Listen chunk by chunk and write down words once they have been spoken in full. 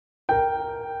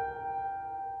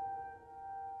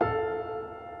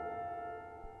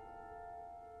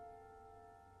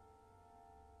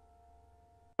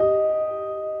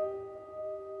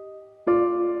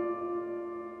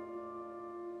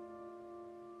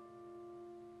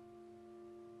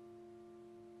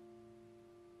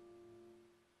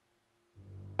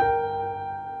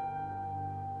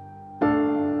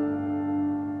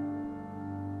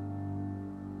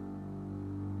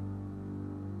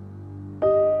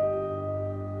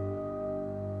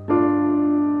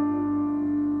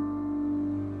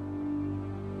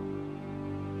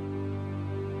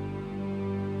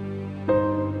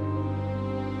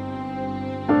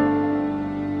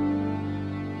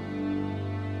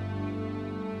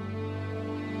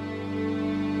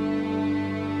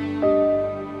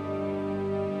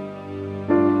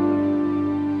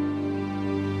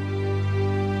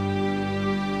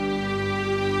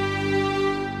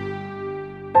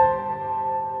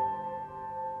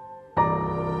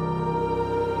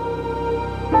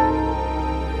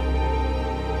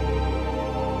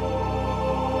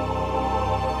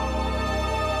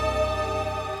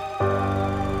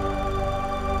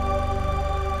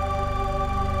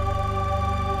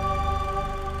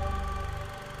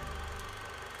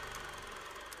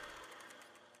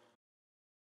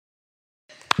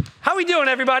we doing,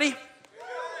 everybody?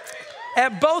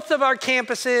 At both of our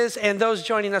campuses and those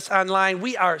joining us online,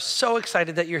 we are so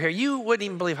excited that you're here. You wouldn't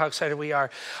even believe how excited we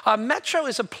are. Metro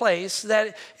is a place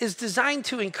that is designed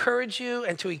to encourage you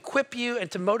and to equip you and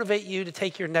to motivate you to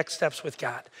take your next steps with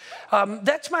God.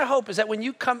 That's my hope, is that when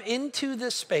you come into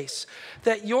this space,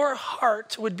 that your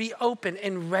heart would be open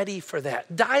and ready for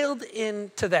that, dialed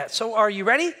into that. So are you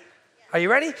ready? Are you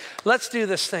ready? Let's do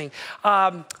this thing.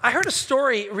 I heard a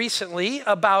story recently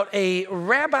about a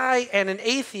rabbi and an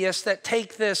atheist that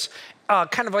take this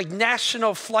kind of like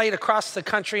national flight across the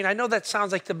country. And I know that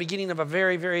sounds like the beginning of a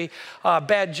very, very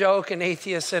bad joke, an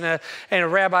atheist and a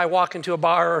rabbi walk into a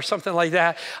bar or something like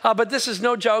that. But this is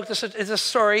no joke. This is a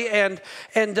story. And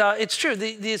it's true.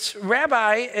 This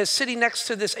rabbi is sitting next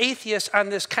to this atheist on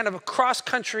this kind of a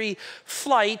cross-country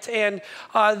flight. And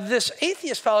this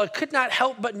atheist fellow could not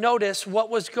help but notice what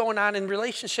was going on in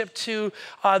relationship to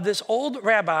this old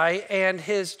rabbi and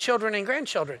his children and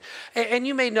grandchildren. And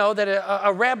you may know that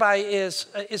a rabbi is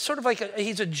sort of like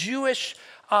he's a Jewish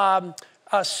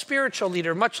spiritual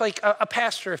leader, much like a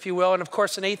pastor, if you will. And of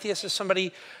course, an atheist is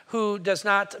somebody who does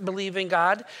not believe in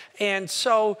God. And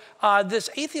so this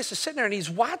atheist is sitting there and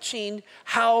he's watching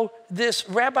how this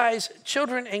rabbi's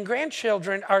children and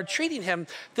grandchildren are treating him.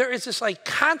 There is this like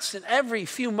constant, every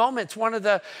few moments, one of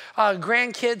the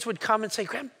grandkids would come and say,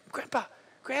 Grandpa,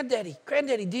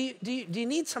 Granddaddy, do you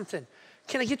need something?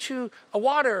 Can I get you a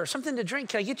water or something to drink?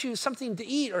 Can I get you something to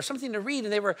eat or something to read?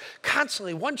 And they were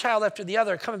constantly, one child after the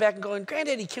other, coming back and going,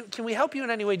 Granddaddy, can we help you in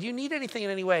any way? Do you need anything in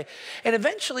any way? And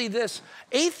eventually this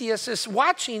atheist is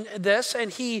watching this and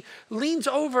he leans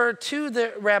over to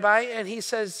the rabbi and he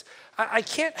says, I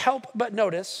can't help but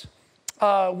notice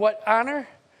what honor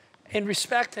and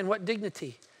respect and what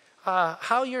dignity,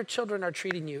 how your children are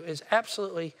treating you is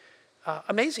absolutely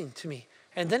amazing to me.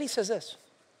 And then he says this,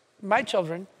 my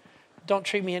children don't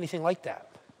treat me anything like that.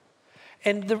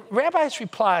 And the rabbi's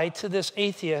reply to this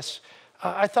atheist,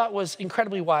 I thought was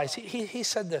incredibly wise. He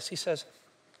said this, he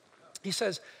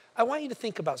says, I want you to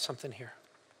think about something here.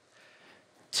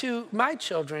 To my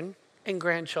children and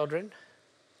grandchildren,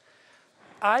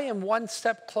 I am one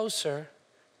step closer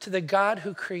to the God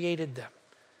who created them,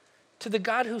 to the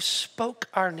God who spoke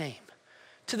our name,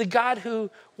 to the God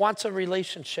who wants a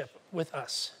relationship with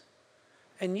us.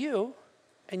 And you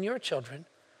and your children,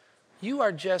 you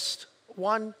are just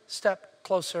one step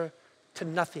closer to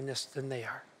nothingness than they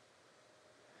are.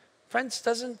 Friends,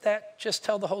 doesn't that just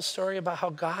tell the whole story about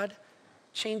how God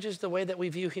changes the way that we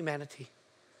view humanity?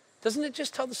 Doesn't it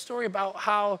just tell the story about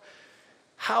how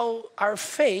our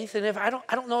faith, and if I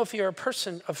don't know if you're a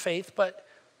person of faith, but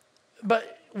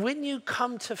when you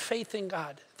come to faith in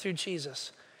God through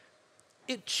Jesus,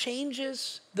 it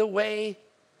changes the way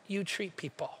you treat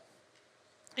people.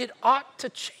 It ought to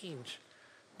change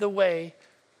the way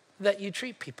that you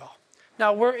treat people.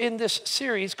 Now, we're in this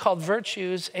series called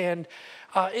Virtues, and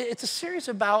it's a series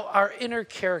about our inner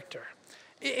character.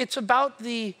 It's about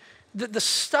the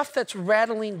stuff that's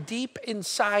rattling deep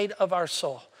inside of our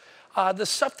soul, the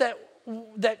stuff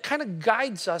that kind of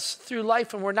guides us through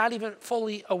life and we're not even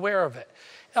fully aware of it.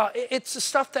 It's the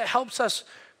stuff that helps us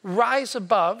rise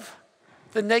above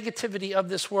the negativity of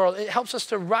this world. It helps us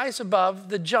to rise above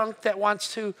the junk that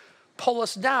wants to pull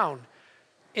us down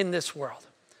in this world.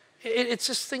 It's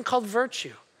this thing called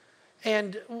virtue.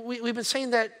 And we've been saying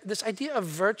that this idea of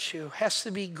virtue has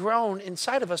to be grown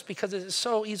inside of us because it is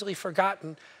so easily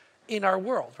forgotten in our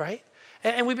world, right?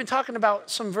 And we've been talking about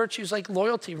some virtues like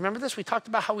loyalty. Remember this? We talked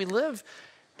about how we live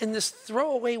in this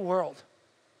throwaway world.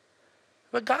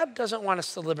 But God doesn't want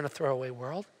us to live in a throwaway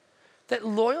world. That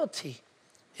loyalty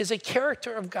is a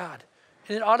character of God.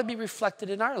 And it ought to be reflected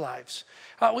in our lives.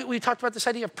 We talked about this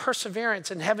idea of perseverance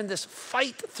and having this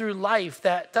fight through life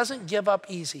that doesn't give up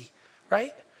easy,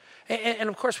 right? And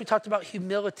of course, we talked about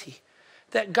humility,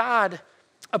 that God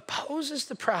opposes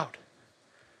the proud,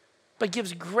 but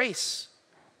gives grace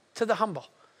to the humble.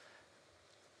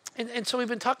 And so we've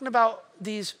been talking about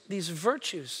these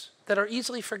virtues that are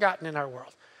easily forgotten in our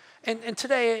world. And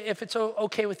today, if it's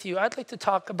okay with you, I'd like to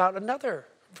talk about another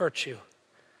virtue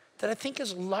that I think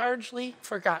is largely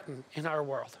forgotten in our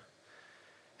world.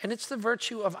 And it's the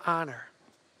virtue of honor,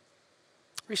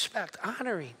 respect,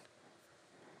 honoring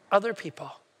other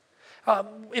people.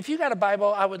 If you got a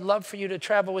Bible, I would love for you to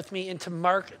travel with me into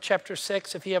Mark chapter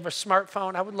 6. If you have a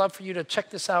smartphone, I would love for you to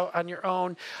check this out on your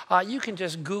own. You can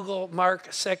just Google Mark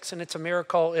 6 and it's a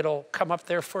miracle. It'll come up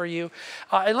there for you.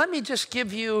 And let me just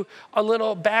give you a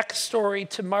little backstory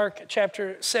to Mark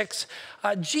chapter 6.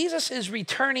 Jesus is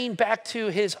returning back to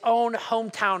his own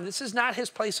hometown. This is not his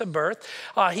place of birth.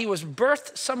 He was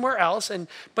birthed somewhere else,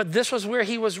 but this was where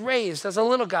he was raised as a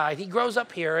little guy. He grows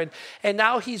up here, and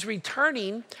now he's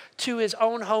returning to his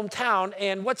own hometown.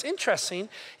 And what's interesting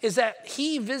is that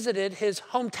he visited his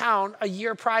hometown a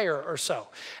year prior or so,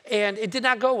 and it did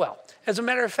not go well. As a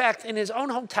matter of fact, in his own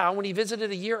hometown, when he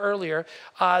visited a year earlier,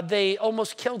 they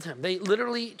almost killed him. They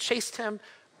literally chased him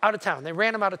out of town. They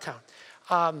ran him out of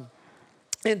town.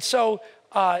 And so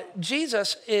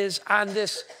Jesus is on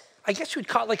this, I guess you would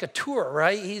call it like a tour,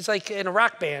 right? He's like in a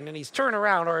rock band and he's touring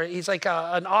around, or he's like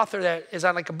an author that is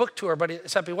on like a book tour, but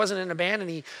except he wasn't in a band and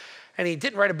he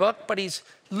didn't write a book, but he's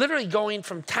literally going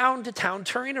from town to town,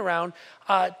 touring around,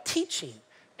 teaching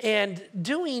and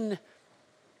doing,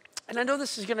 and I know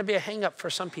this is going to be a hang up for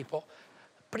some people,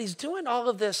 but he's doing all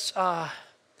of this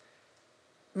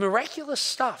miraculous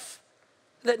stuff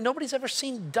that nobody's ever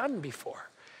seen done before.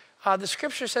 The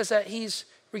scripture says that he's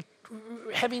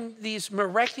having these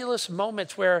miraculous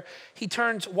moments where he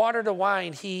turns water to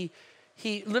wine. He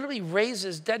literally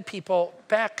raises dead people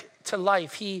back to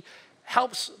life. He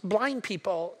helps blind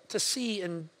people to see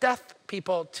and deaf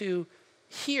people to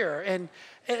hear. And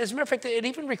as a matter of fact, it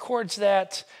even records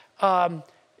that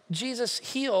Jesus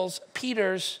heals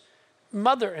Peter's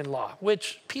mother-in-law,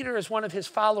 which Peter is one of his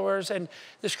followers. And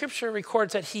the scripture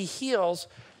records that he heals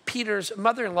Peter's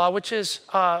mother-in-law, which is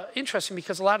interesting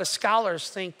because a lot of scholars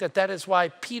think that that is why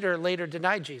Peter later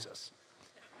denied Jesus.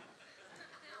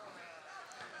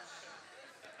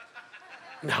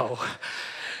 No,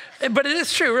 but it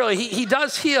is true, really. He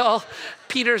does heal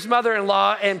Peter's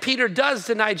mother-in-law, and Peter does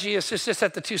deny Jesus. It's just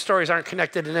that the two stories aren't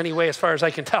connected in any way as far as I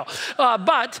can tell.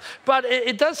 But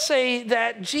it does say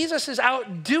that Jesus is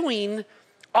out doing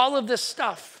all of this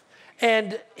stuff,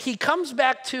 and he comes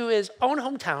back to his own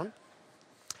hometown.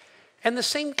 And the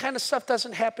same kind of stuff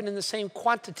doesn't happen in the same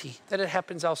quantity that it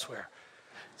happens elsewhere.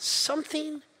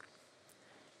 Something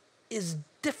is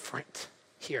different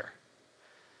here.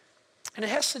 And it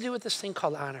has to do with this thing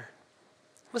called honor.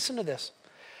 Listen to this.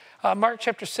 Mark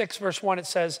chapter 6, verse 1, it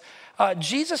says,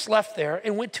 Jesus left there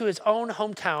and went to his own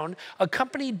hometown,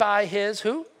 accompanied by his,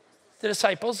 who? The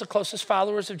disciples, the closest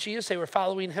followers of Jesus. They were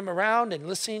following him around and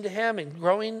listening to him and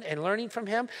growing and learning from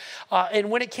him.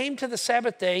 And when it came to the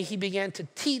Sabbath day, he began to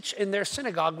teach in their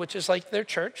synagogue, which is like their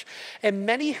church. And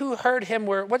many who heard him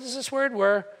were, what is this word?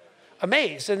 Were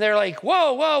amazed. And they're like,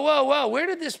 whoa, whoa, whoa, whoa. Where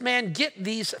did this man get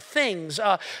these things?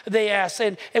 They asked.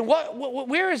 And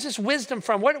where is this wisdom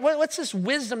from? What's this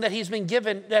wisdom that has been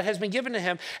given to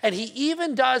him? And he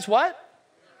even does what?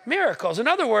 Miracles. In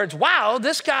other words, wow,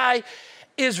 this guy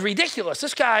is ridiculous.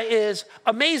 This guy is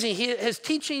amazing. His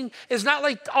teaching is not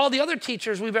like all the other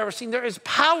teachers we've ever seen. There is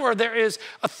power, there is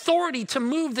authority to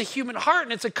move the human heart,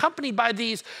 and it's accompanied by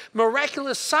these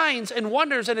miraculous signs and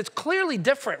wonders, and it's clearly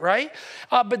different, right?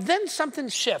 But then something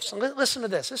shifts. Listen to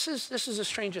this. This is the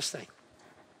strangest thing.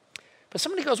 But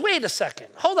somebody goes, wait a second.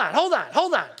 Hold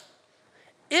on.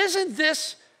 Isn't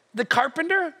this the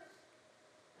carpenter?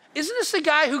 Isn't this the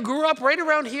guy who grew up right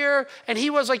around here and he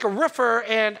was like a roofer,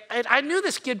 and I knew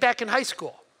this kid back in high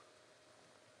school?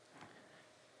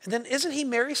 And then isn't he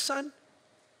Mary's son?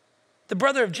 The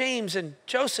brother of James and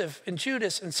Joseph and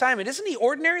Judas and Simon. Isn't he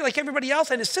ordinary like everybody else?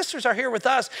 And his sisters are here with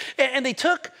us, and they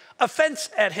took offense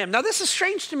at him. Now this is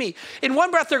strange to me. In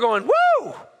one breath they're going,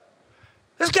 woo,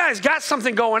 this guy's got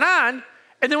something going on.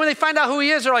 And then when they find out who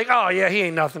he is, they're like, oh yeah, he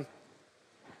ain't nothing.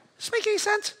 Does this make any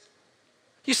sense?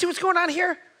 You see what's going on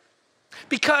here?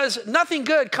 Because nothing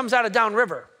good comes out of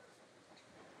downriver,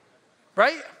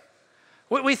 right?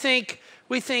 We think,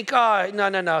 oh,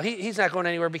 no, he's not going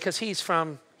anywhere because he's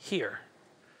from here.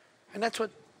 And that's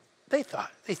what they thought.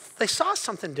 They saw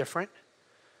something different.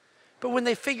 But when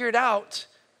they figured out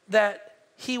that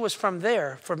he was from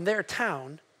their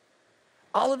town,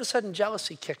 all of a sudden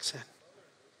jealousy kicks in,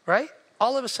 right?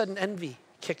 All of a sudden envy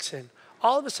kicks in.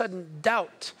 All of a sudden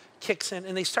doubt kicks in,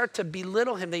 and they start to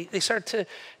belittle him. They start to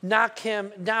knock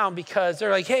him down because they're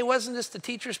like, hey, wasn't this the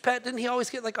teacher's pet? Didn't he always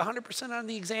get like 100% on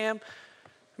the exam?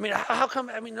 I mean, how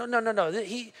come? I mean, no. And all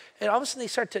of a sudden they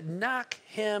start to knock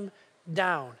him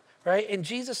down, right? And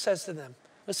Jesus says to them,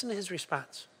 listen to his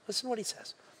response. Listen to what he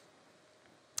says.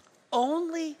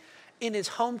 Only in his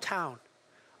hometown,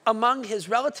 among his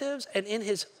relatives and in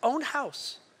his own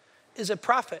house, is a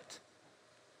prophet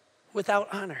without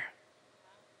honor.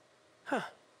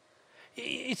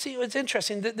 You see, it's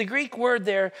interesting. The Greek word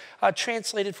there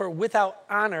translated for without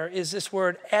honor is this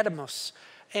word adamos.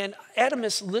 And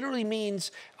adamus literally means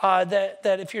that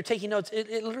if you're taking notes,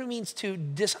 it literally means to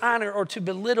dishonor or to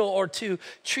belittle or to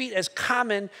treat as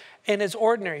common and as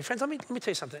ordinary. Friends, let me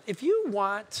tell you something. If you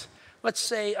want, let's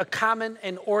say, a common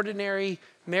and ordinary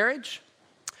marriage,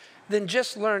 then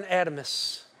just learn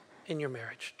adamus in your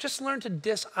marriage. Just learn to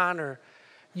dishonor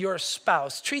your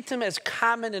spouse. Treat them as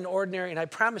common and ordinary, and I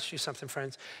promise you something,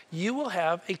 friends. You will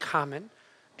have a common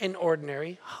and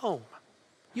ordinary home.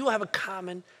 You will have a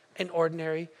common and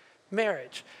ordinary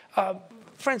marriage.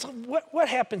 Friends, what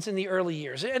happens in the early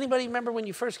years? Anybody remember when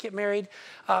you first get married?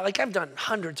 Like I've done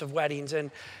hundreds of weddings,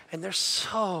 and they're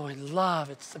so in love.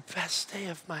 It's the best day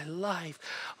of my life.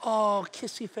 Oh,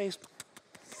 kissy face.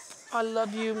 I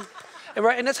love you.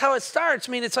 Right? And that's how it starts.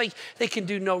 I mean, it's like they can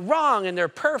do no wrong and they're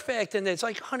perfect. And it's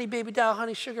like, honey, baby doll,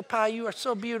 honey, sugar pie, you are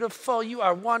so beautiful. You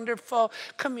are wonderful.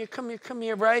 Come here, come here, come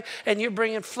here, right? And you're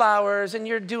bringing flowers and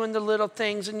you're doing the little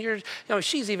things. And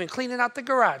she's even cleaning out the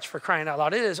garage, for crying out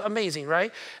loud. It is amazing,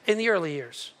 right? In the early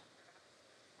years.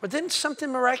 But then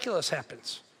something miraculous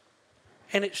happens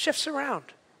and it shifts around.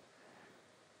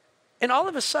 And all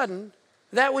of a sudden,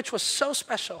 that which was so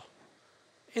special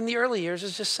in the early years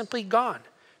is just simply gone.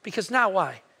 Because now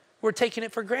why? We're taking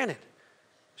it for granted.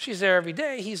 She's there every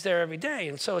day, he's there every day,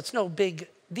 and so it's no big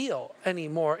deal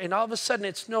anymore. And all of a sudden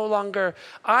it's no longer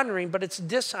honoring, but it's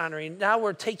dishonoring. Now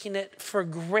we're taking it for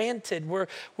granted.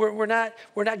 We're not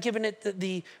giving it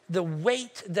the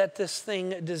weight that this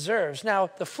thing deserves. Now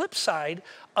the flip side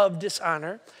of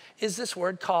dishonor is this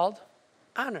word called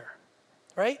honor.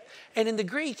 Right? And in the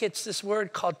Greek, it's this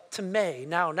word called tame.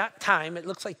 Now, not time. It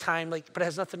looks like time, but it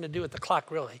has nothing to do with the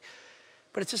clock, really.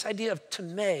 But it's this idea of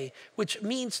tame, which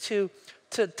means to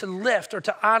lift or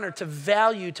to honor, to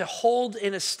value, to hold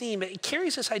in esteem. It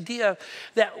carries this idea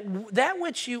that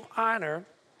which you honor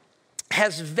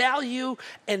has value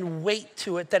and weight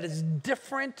to it that is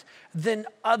different than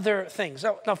other things.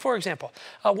 Now, for example,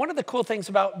 one of the cool things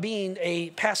about being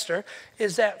a pastor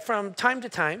is that from time to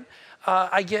time,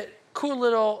 I get cool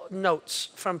little notes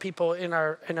from people in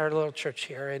our little church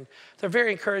here, and they're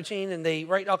very encouraging, and they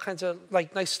write all kinds of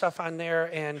like nice stuff on there,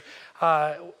 and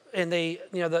they,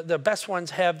 the best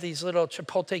ones have these little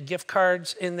Chipotle gift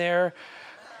cards in there.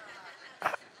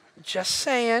 Just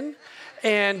saying,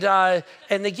 and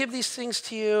they give these things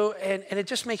to you, and it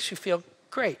just makes you feel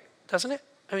great, doesn't it?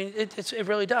 I mean, it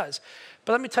really does.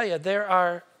 But let me tell you, there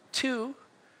are two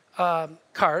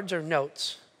cards or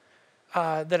notes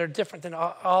that are different than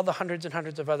all the hundreds and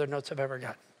hundreds of other notes I've ever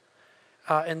gotten.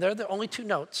 And they're the only two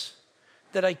notes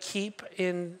that I keep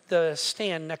in the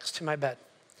stand next to my bed.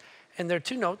 And they're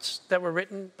two notes that were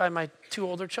written by my two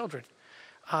older children.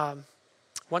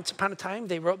 Once upon a time,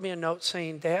 they wrote me a note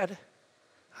saying, Dad,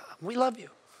 we love you.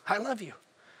 I love you.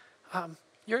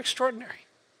 You're extraordinary.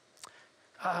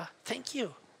 Thank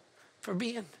you for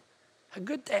being a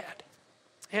good dad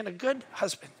and a good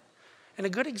husband and a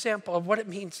good example of what it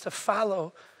means to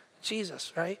follow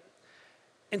Jesus, right?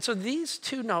 And so these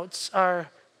two notes are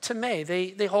to me.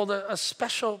 They hold a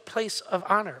special place of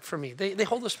honor for me. They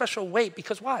hold a special weight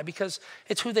because why? Because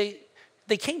it's who they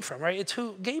came from, right? It's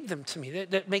who gave them to me.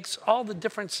 That makes all the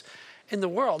difference in the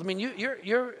world. I mean,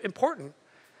 you're important,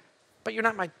 but you're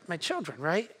not my children,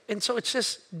 right? And so it's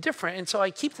just different. And so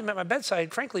I keep them at my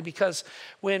bedside, frankly, because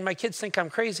when my kids think I'm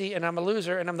crazy and I'm a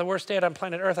loser and I'm the worst dad on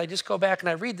planet Earth, I just go back and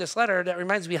I read this letter that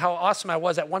reminds me how awesome I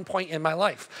was at one point in my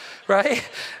life, right?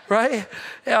 Right?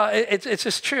 It's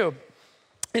just true.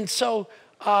 And so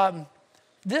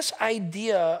this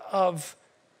idea of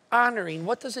honoring,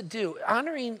 what does it do?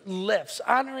 Honoring lifts,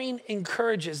 honoring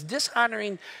encourages,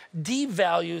 dishonoring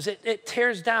devalues, it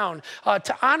tears down.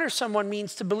 To honor someone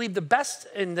means to believe the best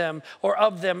in them or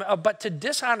of them, but to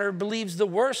dishonor believes the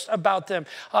worst about them.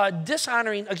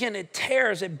 Dishonoring, again, it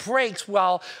tears, it breaks,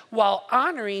 while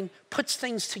honoring puts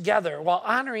things together, while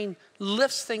honoring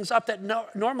lifts things up that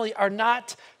normally are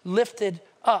not lifted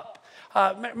up.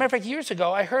 Matter of fact, years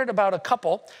ago, I heard about a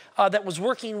couple that was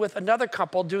working with another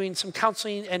couple doing some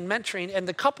counseling and mentoring. And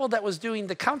the couple that was doing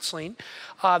the counseling,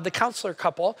 the counselor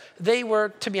couple, they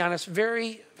were, to be honest,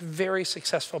 very, very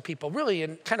successful people, really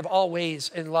in kind of all ways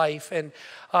in life. And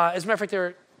as a matter of fact, they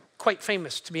were quite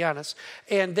famous, to be honest.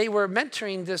 And they were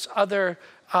mentoring this other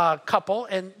couple,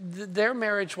 and their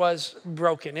marriage was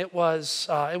broken. It was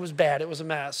bad. It was a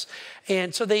mess.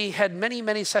 And so they had many,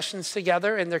 many sessions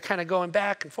together, and they're kind of going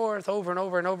back and forth over and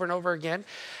over and over and over again.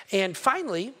 And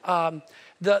finally,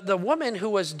 the woman who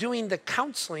was doing the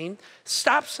counseling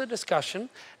stops the discussion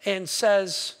and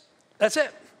says, "That's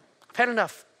it. I've had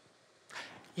enough.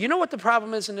 You know what the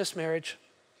problem is in this marriage?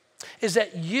 is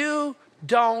that you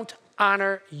don't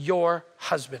honor your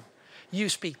husband. You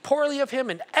speak poorly of him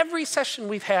in every session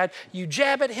we've had. You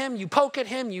jab at him, you poke at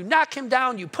him, you knock him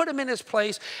down, you put him in his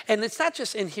place. And it's not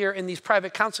just in here in these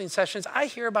private counseling sessions. I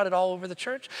hear about it all over the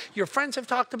church. Your friends have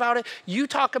talked about it. You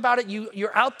talk about it.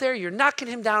 You're out there, you're knocking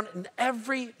him down, and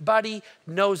everybody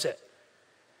knows it.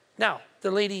 Now,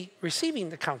 the lady receiving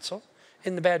the counsel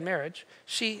in the bad marriage,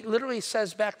 she literally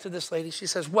says back to this lady, she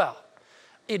says, well,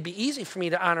 it'd be easy for me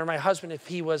to honor my husband if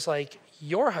he was like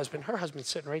your husband. Her husband's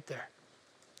sitting right there.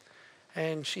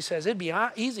 And she says, it'd be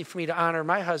easy for me to honor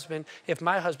my husband if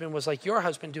my husband was like your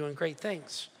husband doing great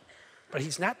things. But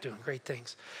he's not doing great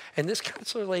things. And this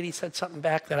counselor lady said something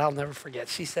back that I'll never forget.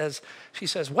 She says,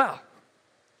 well,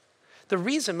 the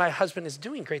reason my husband is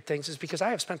doing great things is because I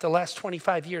have spent the last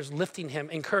 25 years lifting him,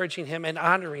 encouraging him, and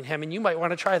honoring him. And you might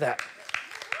want to try that.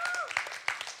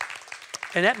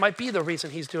 And that might be the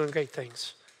reason he's doing great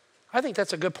things. I think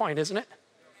that's a good point, isn't it?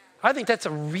 I think that's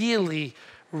a really,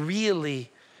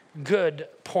 really good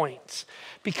point,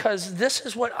 because this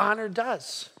is what honor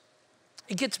does.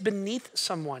 It gets beneath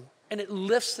someone and it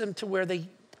lifts them to where they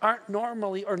aren't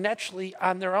normally or naturally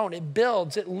on their own. It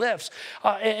builds, it lifts.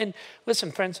 And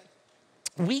listen, friends,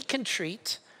 we can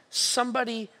treat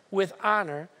somebody with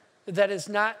honor that is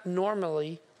not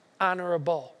normally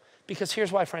honorable. Because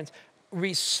here's why, friends.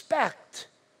 Respect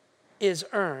is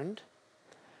earned.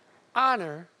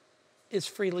 Honor is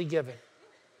freely given.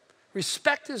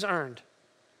 Respect is earned.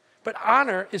 But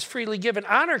honor is freely given.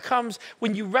 Honor comes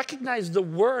when you recognize the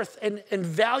worth and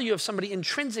value of somebody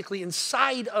intrinsically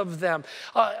inside of them.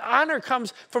 Honor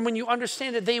comes from when you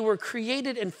understand that they were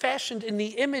created and fashioned in the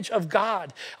image of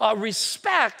God.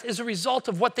 Respect is a result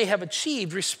of what they have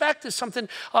achieved. Respect is something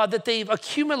that they've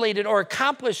accumulated or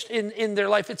accomplished in their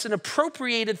life. It's an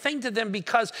appropriated thing to them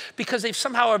because they've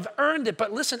somehow have earned it.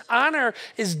 But listen, honor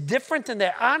is different than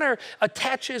that. Honor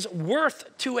attaches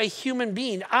worth to a human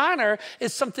being. Honor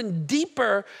is something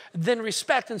deeper than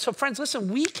respect. And so, friends, listen,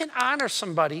 we can honor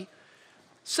somebody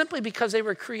simply because they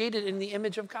were created in the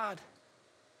image of God.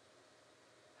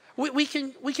 We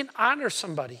can honor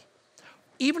somebody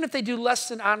even if they do less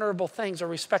than honorable things or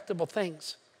respectable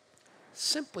things,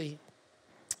 simply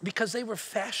because they were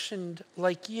fashioned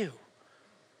like you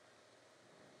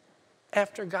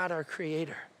after God, our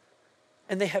Creator.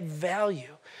 And they have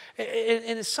value.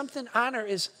 And it's something, honor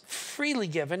is freely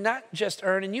given, not just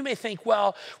earned. And you may think,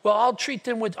 well, I'll treat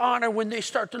them with honor when they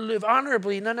start to live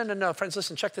honorably. No. Friends,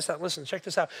 listen, check this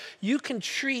out. You can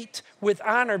treat with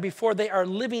honor before they are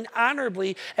living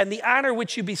honorably, and the honor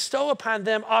which you bestow upon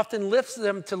them often lifts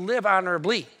them to live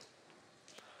honorably.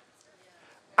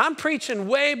 I'm preaching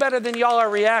way better than y'all are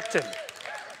reacting.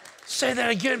 Say that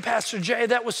again, Pastor Jay.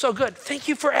 That was so good. Thank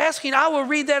you for asking. I will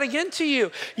read that again to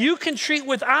you. You can treat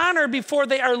with honor before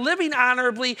they are living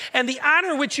honorably, and the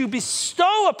honor which you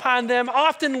bestow upon them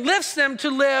often lifts them to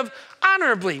live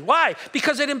honorably. Why?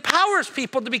 Because it empowers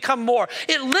people to become more.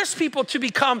 It lifts people to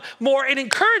become more. It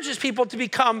encourages people to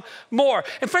become more.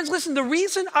 And friends, listen, the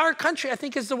reason our country, I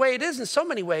think, is the way it is in so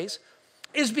many ways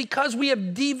is because we have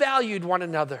devalued one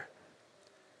another.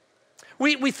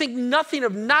 We think nothing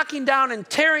of knocking down and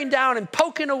tearing down and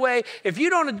poking away. If you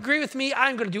don't agree with me,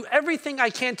 I'm going to do everything I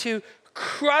can to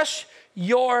crush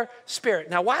your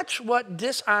spirit. Now watch what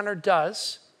dishonor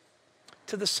does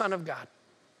to the Son of God.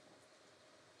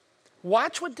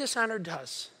 Watch what dishonor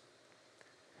does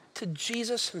to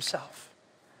Jesus himself.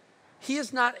 He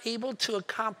is not able to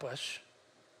accomplish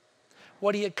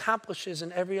what he accomplishes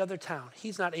in every other town.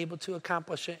 He's not able to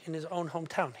accomplish it in his own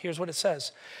hometown. Here's what it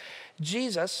says.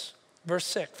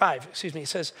 Verse 5, it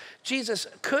says, Jesus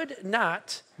could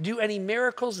not do any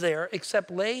miracles there except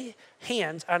lay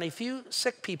hands on a few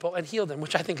sick people and heal them,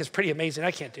 which I think is pretty amazing. I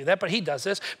can't do that, but he does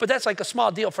this. But that's like a small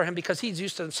deal for him because he's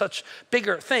used to such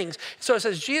bigger things. So it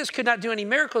says, Jesus could not do any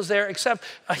miracles there except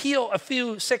heal a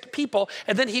few sick people.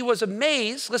 And then he was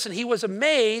amazed, listen, he was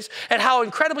amazed at how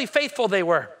incredibly faithful they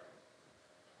were.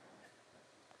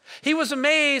 He was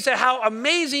amazed at how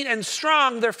amazing and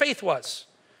strong their faith was.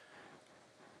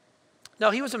 No,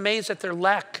 he was amazed at their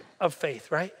lack of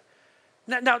faith, right?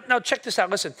 Now check this out.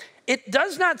 Listen, it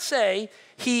does not say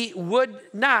he would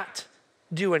not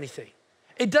do anything.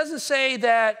 It doesn't say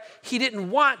that he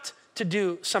didn't want to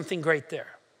do something great there.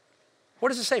 What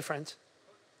does it say, friends?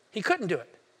 He couldn't do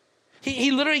it.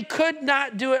 He literally could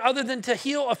not do it other than to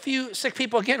heal a few sick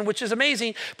people again, which is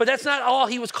amazing, but that's not all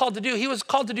he was called to do. He was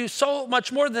called to do so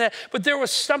much more than that, but there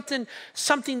was something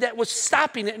that was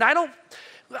stopping it. And I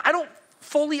don't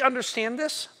fully understand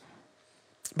this,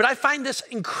 but I find this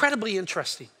incredibly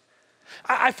interesting.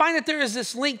 I find that there is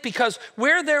this link because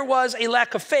where there was a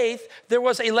lack of faith, there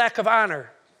was a lack of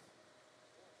honor.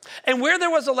 And where there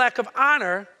was a lack of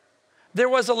honor, there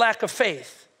was a lack of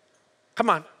faith. Come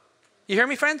on. You hear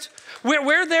me, friends?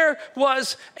 Where there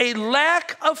was a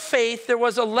lack of faith, there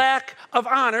was a lack of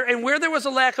honor. And where there was a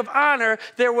lack of honor,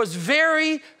 there was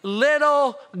very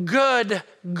little good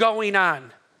going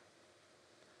on.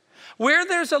 Where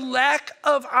there's a lack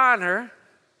of honor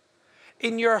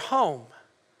in your home,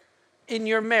 in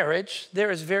your marriage,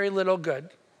 there is very little good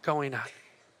going on.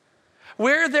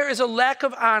 Where there is a lack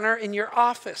of honor in your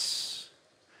office,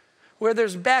 where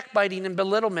there's backbiting and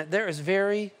belittlement, there is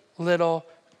very little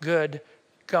good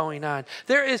going on.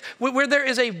 Where there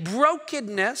is a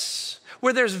brokenness,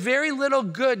 where there's very little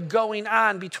good going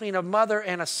on between a mother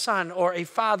and a son, or a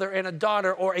father and a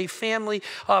daughter, or a family,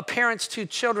 parents to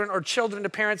children, or children to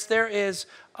parents, there is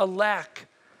a lack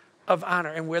of honor.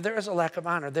 And where there is a lack of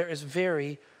honor, there is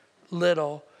very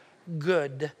little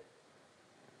good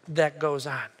that goes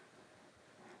on.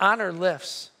 Honor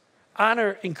lifts.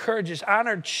 Honor encourages.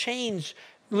 Honor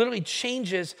literally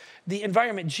changes the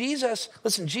environment. Jesus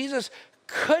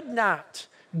could not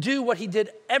do what he did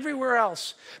everywhere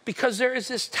else because there is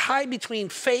this tie between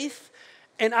faith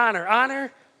and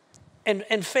honor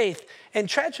and faith. And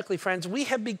tragically, friends, we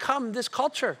have become this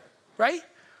culture, right?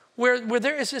 Where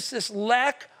there is this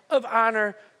lack of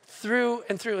honor through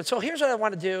and through. And so here's what I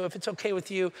want to do, if it's okay with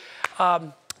you.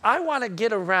 I want to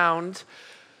get around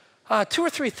 2 or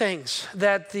 3 things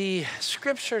that the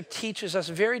scripture teaches us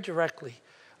very directly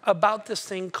about this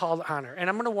thing called honor. And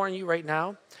I'm going to warn you right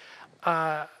now,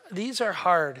 these are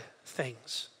hard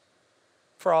things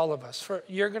for all of us.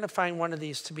 You're going to find one of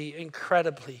these to be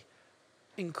incredibly,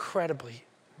 incredibly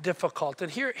difficult.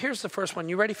 And here's the first one.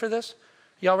 You ready for this?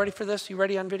 Y'all ready for this? You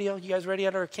ready on video? You guys ready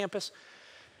at our campus?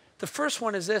 The first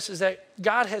one is this, is that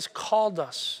God has called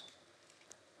us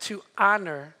to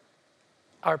honor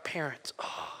our parents.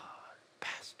 Oh,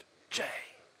 Pastor Jay,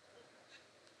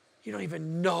 you don't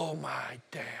even know my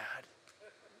dad.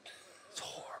 It's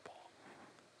horrible.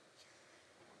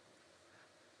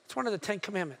 It's one of the 10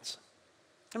 commandments.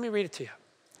 Let me read it to you.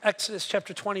 Exodus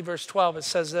chapter 20, verse 12, it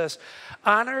says this: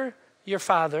 honor your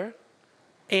father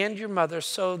and your mother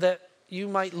so that you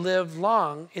might live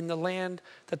long in the land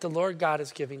that the Lord God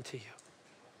is giving to you.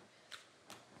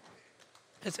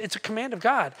 It's a command of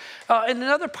God. In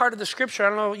another part of the scripture, I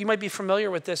don't know, you might be familiar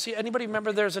with this. Anybody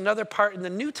remember there's another part in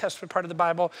the New Testament part of the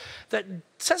Bible that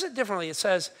says it differently. It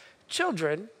says,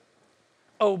 children,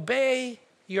 obey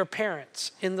your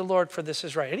parents in the Lord, for this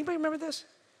is right. Anybody remember this?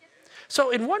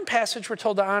 So in one passage, we're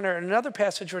told to honor. In another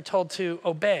passage, we're told to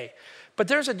obey. But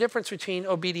there's a difference between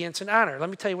obedience and honor. Let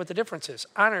me tell you what the difference is.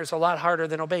 Honor is a lot harder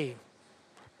than obeying.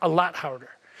 A lot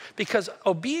harder. Because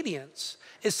obedience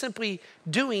is simply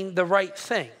doing the right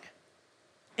thing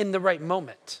in the right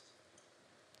moment.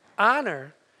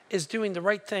 Honor is doing the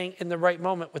right thing in the right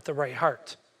moment with the right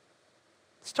heart.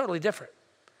 It's totally different.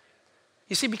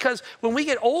 You see, because when we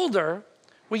get older,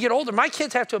 my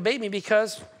kids have to obey me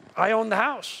because I own the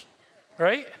house,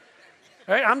 right?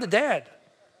 Right? I'm the dad.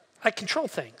 I control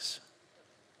things.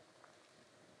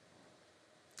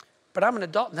 But I'm an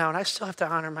adult now and I still have to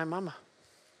honor my mama.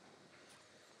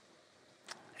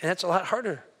 And that's a lot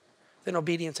harder than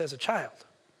obedience as a child.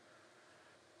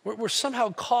 We're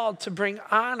somehow called to bring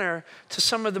honor to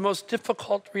some of the most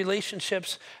difficult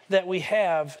relationships that we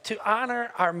have, to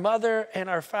honor our mother and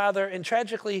our father. And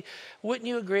tragically, wouldn't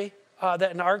you agree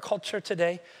that in our culture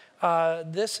today,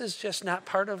 this is just not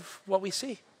part of what we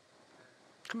see?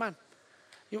 Come on.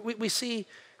 We see,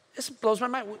 this blows my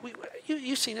mind.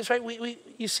 You've seen this, right?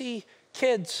 You see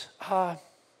kids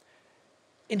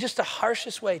in just the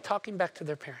harshest way talking back to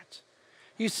their parents.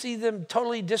 You see them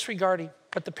totally disregarding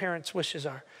what the parents' wishes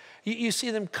are. You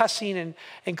see them cussing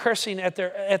and cursing at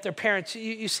their parents.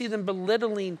 You see them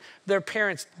belittling their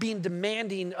parents, being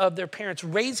demanding of their parents,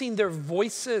 raising their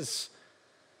voices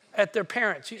at their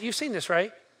parents. You've seen this,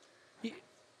 right?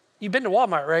 You've been to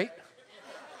Walmart, right?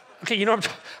 Okay, you know,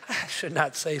 I should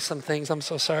not say some things. I'm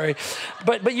so sorry.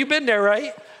 But you've been there,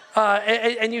 right?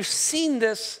 And you've seen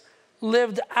this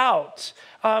lived out.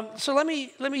 So let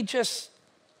me just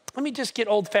get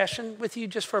old-fashioned with you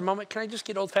just for a moment. Can I just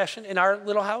get old-fashioned? In our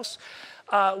little house,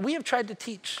 we have tried to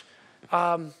teach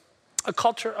a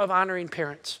culture of honoring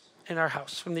parents in our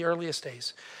house from the earliest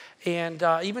days. And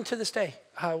even to this day,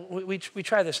 we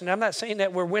try this. And I'm not saying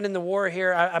that we're winning the war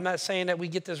here. I'm not saying that we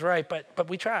get this right, but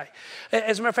we try.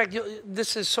 As a matter of fact,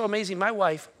 this is so amazing. My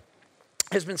wife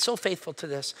has been so faithful to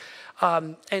this.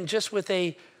 And just with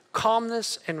a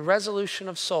calmness and resolution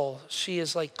of soul, she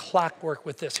is like clockwork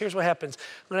with this. Here's what happens.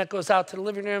 When that goes out to the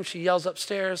living room, she yells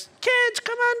upstairs, kids,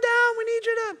 come on down. We need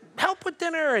you to help with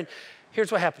dinner. And here's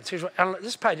what happens. This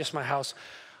is probably just my house.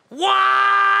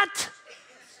 What?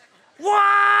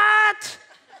 what?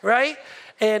 Right?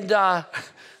 And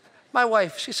my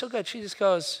wife, she's so good. She just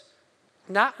goes,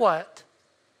 not what,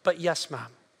 but yes, Mom.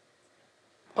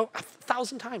 Oh,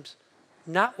 1,000 times.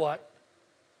 Not what,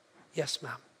 yes,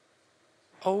 Mom.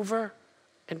 Over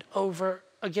and over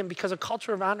again, because a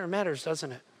culture of honor matters,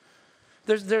 doesn't it?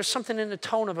 There's something in the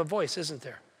tone of a voice, isn't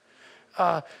there?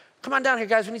 Come on down here,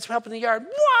 guys. We need some help in the yard.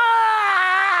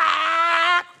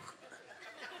 What?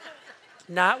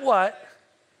 Not what,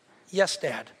 yes,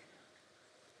 Dad.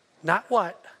 Not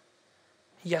what,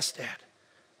 yes,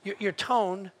 Dad. Your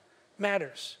tone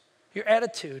matters. Your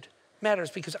attitude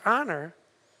matters because honor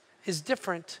is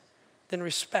different than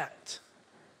respect.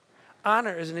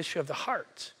 Honor is an issue of the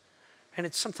heart, and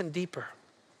it's something deeper.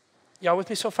 Y'all with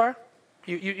me so far?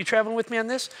 You traveling with me on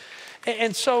this?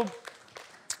 And so,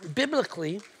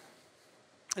 biblically,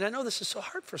 and I know this is so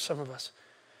hard for some of us,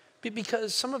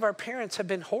 because some of our parents have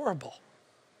been horrible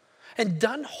and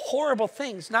done horrible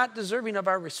things, not deserving of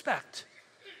our respect.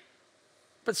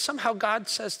 But somehow God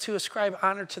says to ascribe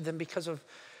honor to them because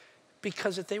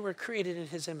that they were created in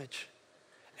his image.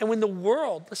 And when the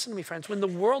world, listen to me, friends, when the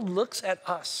world looks at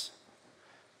us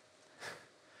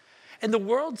and the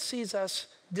world sees us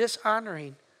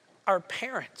dishonoring our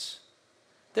parents,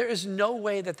 there is no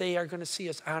way that they are going to see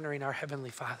us honoring our Heavenly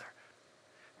Father.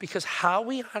 Because how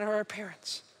we honor our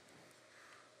parents,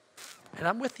 and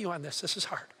I'm with you on this is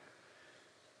hard.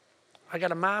 I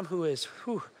got a mom who is,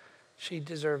 she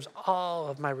deserves all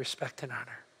of my respect and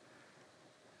honor.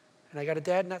 And I got a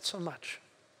dad, not so much.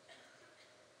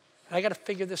 And I got to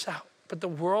figure this out. But the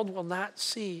world will not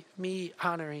see me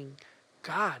honoring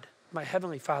God, my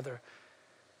Heavenly Father,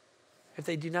 if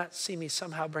they do not see me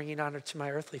somehow bringing honor to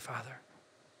my earthly father,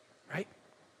 right?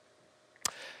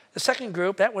 The second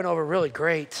group, that went over really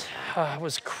great. It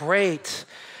was great.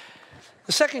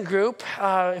 The second group,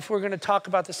 if we're going to talk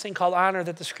about this thing called honor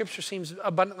that the scripture seems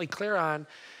abundantly clear on,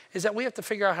 is that we have to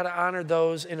figure out how to honor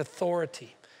those in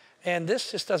authority. And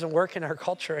this just doesn't work in our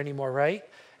culture anymore, right?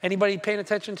 Anybody paying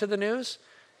attention to the news?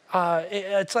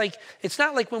 It's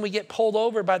not like when we get pulled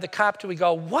over by the cop do we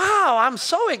go, wow, I'm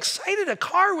so excited, a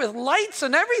car with lights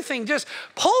and everything just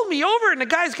pulled me over and the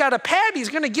guy's got a pad, he's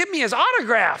going to give me his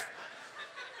autograph.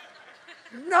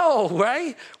 No,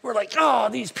 right? We're like, oh,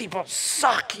 these people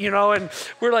suck, and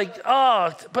we're like,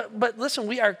 oh, but listen,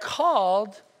 we are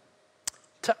called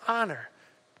to honor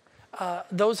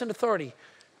those in authority.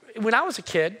 When I was a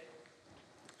kid,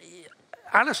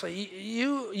 honestly,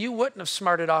 you wouldn't have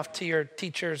smarted off to your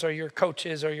teachers or your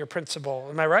coaches or your principal,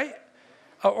 am I right?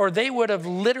 Or they would have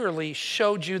literally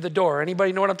showed you the door.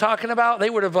 Anybody know what I'm talking about? They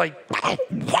would have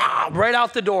right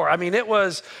out the door. I mean, it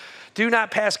was, do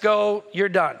not pass go, you're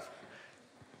done.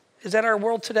 Is that our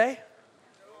world today?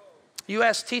 You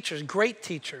ask teachers great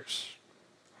teachers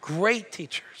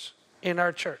in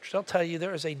our church. They'll tell you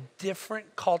there is a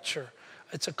different culture.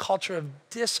 It's a culture of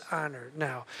dishonor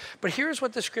now. But here's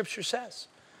what the scripture says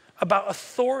about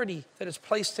authority that is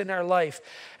placed in our life.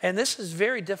 And this is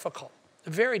very difficult.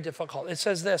 Very difficult. It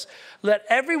says this, let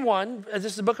everyone, this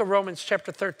is the book of Romans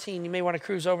chapter 13. You may want to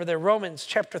cruise over there. Romans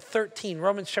chapter 13,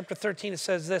 it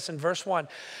says this in verse 1.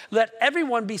 Let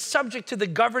everyone be subject to the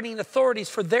governing authorities,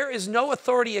 for there is no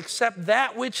authority except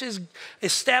that which is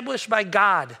established by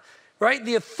God. Right?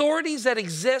 The authorities that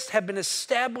exist have been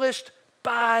established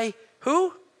by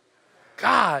who?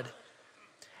 God.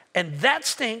 And that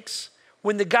stinks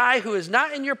when the guy who is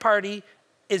not in your party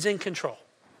is in control.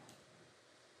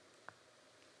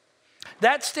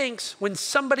 That stinks when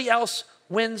somebody else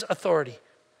wins authority.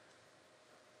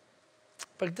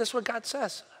 But this is what God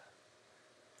says.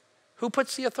 Who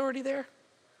puts the authority there?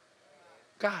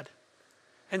 God.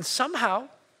 And somehow,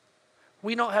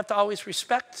 we don't have to always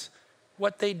respect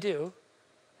what they do,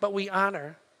 but we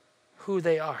honor who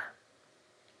they are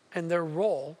and their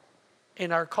role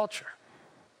in our culture.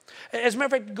 As a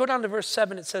matter of fact, go down to verse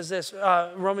 7. It says this,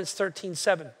 Romans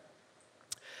 13:7.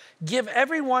 Give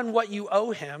everyone what you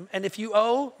owe him, and if you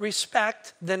owe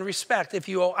respect, then respect. If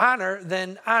you owe honor,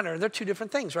 then honor. They're two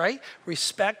different things, right?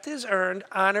 Respect is earned,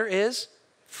 honor is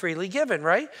freely given,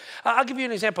 right? I'll give you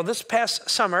an example. This past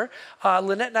summer,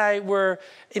 Lynette and I were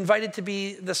invited to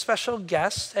be the special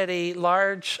guests at a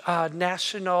large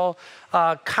national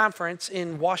conference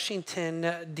in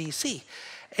Washington, D.C.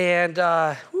 And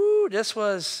this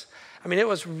was, it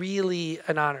was really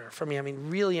an honor for me.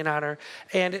 Really an honor.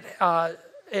 And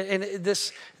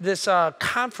this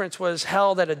conference was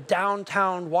held at a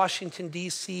downtown Washington,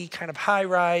 D.C. kind of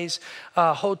high-rise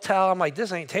hotel. I'm like,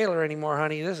 this ain't Taylor anymore,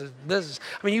 honey. This is.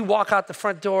 You walk out the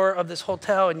front door of this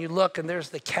hotel and you look, and there's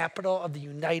the capital of the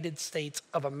United States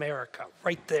of America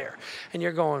right there. And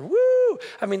you're going, woo!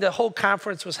 I mean, the whole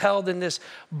conference was held in this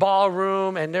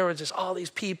ballroom, and there were just all these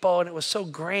people, and it was so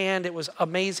grand. It was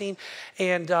amazing.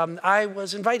 And I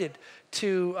was invited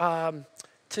to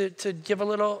give a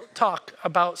little talk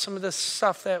about some of the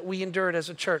stuff that we endured as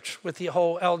a church with the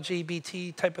whole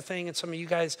LGBT type of thing. And some of you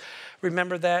guys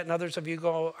remember that, and others of you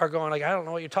are going like, I don't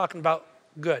know what you're talking about.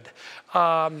 Good.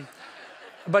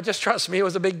 But just trust me, it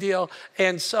was a big deal.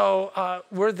 And so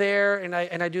we're there, and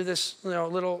I do this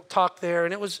little talk there,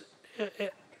 and it was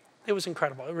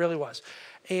incredible. It really was.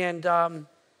 And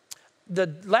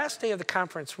the last day of the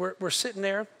conference, we're sitting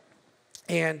there,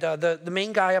 and the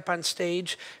main guy up on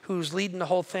stage who's leading the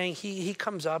whole thing, he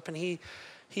comes up and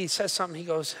he says something. He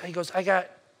goes, I got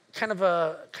kind of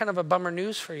a bummer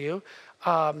news for you.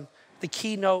 The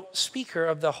keynote speaker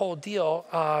of the whole deal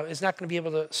is not going to be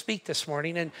able to speak this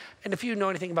morning. And if you know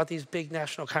anything about these big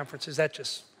national conferences, that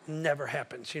just never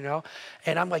happens,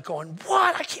 And I'm like going,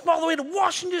 what? I came all the way to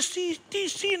Washington,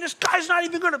 D.C., and this guy's not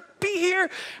even going to be here.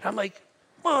 And I'm like,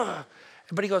 ugh.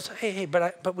 But he goes, hey,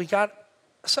 but we got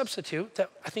a substitute that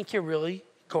I think you're really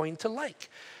going to like.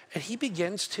 And he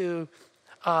begins to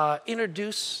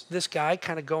introduce this guy,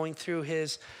 kind of going through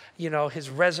his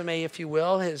resume, if you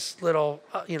will, his little,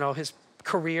 his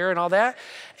career and all that.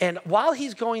 And while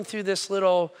he's going through this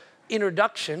little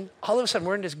introduction, all of a sudden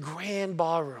we're in this grand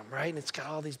ballroom, right? And it's got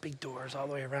all these big doors all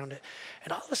the way around it.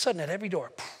 And all of a sudden at every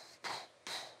door,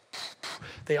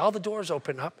 all the doors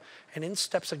open up, and in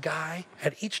steps a guy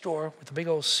at each door with a big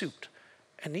old suit.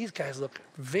 And these guys look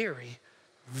very,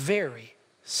 very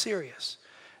serious.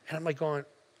 And I'm like going,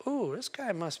 ooh, this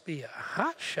guy must be a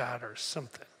hot shot or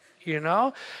something. And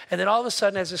then all of a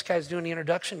sudden, as this guy's doing the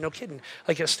introduction, no kidding,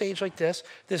 like a stage like this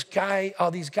guy,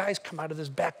 all these guys come out of this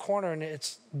back corner, and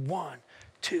it's 1,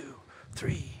 2,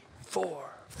 3, 4,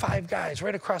 5 guys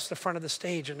right across the front of the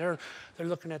stage, and they're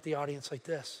looking at the audience like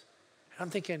this. And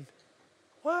I'm thinking,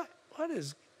 what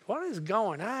is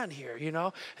going on here,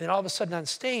 And then all of a sudden on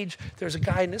stage, there's a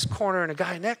guy in this corner and a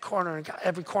guy in that corner, and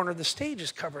every corner of the stage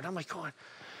is covered. I'm like going,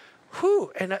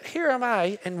 whew. And here am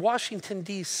I in Washington,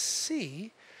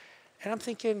 D.C., and I'm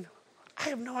thinking, I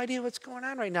have no idea what's going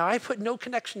on right now. I put no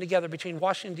connection together between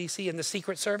Washington, D.C. and the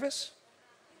Secret Service,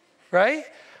 right?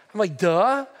 I'm like,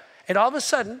 duh. And all of a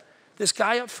sudden, this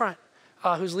guy up front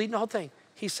who's leading the whole thing,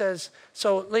 he says,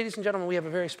 so ladies and gentlemen, we have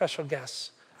a very special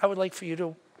guest. I would like for you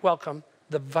to welcome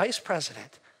the Vice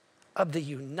President of the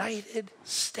United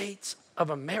States of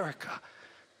America,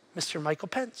 Mr. Michael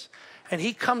Pence. And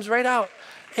he comes right out.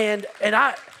 And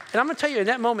I'm going to tell you, in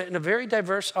that moment, in a very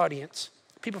diverse audience,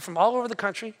 people from all over the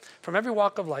country, from every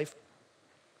walk of life,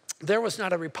 there was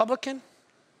not a Republican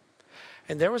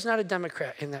and there was not a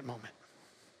Democrat in that moment.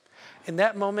 In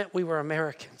that moment, we were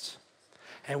Americans.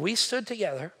 And we stood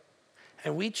together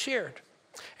and we cheered.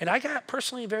 And I got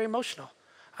personally very emotional.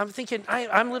 I'm thinking,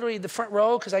 I'm literally in the front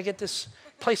row because I get this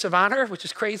place of honor, which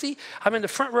is crazy. I'm in the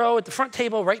front row at the front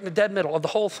table, right in the dead middle of the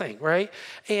whole thing, right?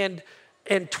 And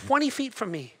 20 feet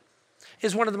from me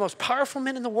is one of the most powerful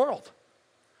men in the world.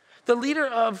 One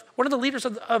of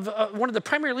the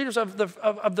primary leaders of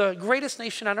the greatest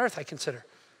nation on earth, I consider.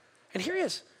 And here he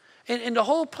is. And the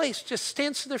whole place just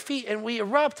stands to their feet, and we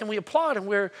erupt and we applaud and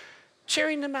we're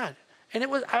cheering them on. And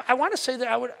I want to say that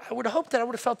I would hope that I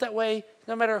would have felt that way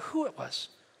no matter who it was,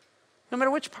 no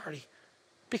matter which party.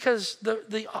 Because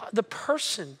the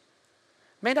person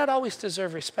may not always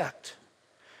deserve respect,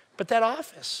 but that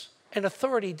office and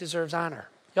authority deserves honor.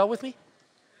 Y'all with me?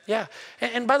 Yeah.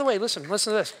 And by the way, listen to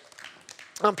this.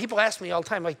 People ask me all the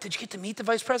time, like, did you get to meet the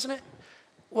vice president?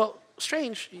 Well,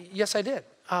 strange. Yes, I did.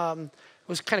 It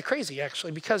was kind of crazy,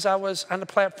 actually, because I was on the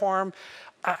platform.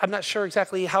 I'm not sure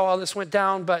exactly how all this went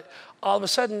down, but all of a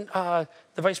sudden, the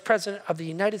vice president of the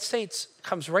United States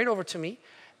comes right over to me,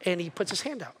 and he puts his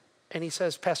hand out, and he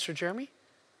says, Pastor Jeremy?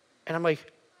 And I'm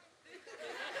like,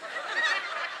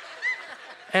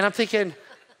 and I'm thinking,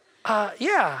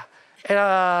 yeah. And,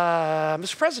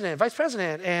 Mr. President, Vice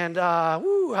President, and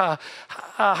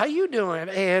how you doing?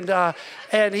 And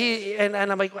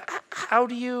I'm like, how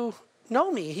do you know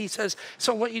me? He says,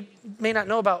 so what you may not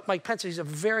know about Mike Pence, he's a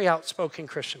very outspoken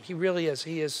Christian. He really is.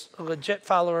 He is a legit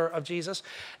follower of Jesus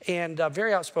and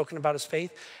very outspoken about his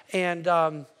faith.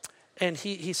 And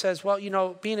he says,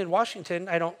 well, being in Washington,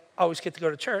 I don't always get to go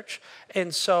to church.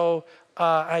 And so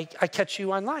I catch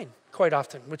you online quite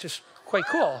often, which is quite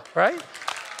cool, right?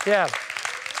 Yeah,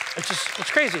 it's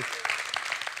crazy.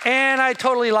 And I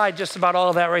totally lied just about all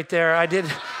of that right there.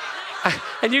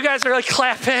 And you guys are like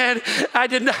clapping. I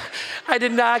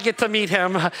did not get to meet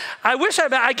him. I wish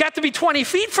I got to be 20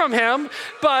 feet from him,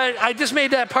 but I just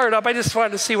made that part up. I just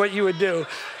wanted to see what you would do.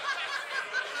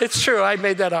 It's true, I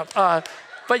made that up.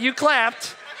 But you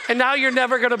clapped, And now you're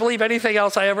never going to believe anything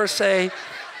else I ever say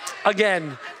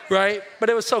again, right? But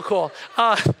it was so cool.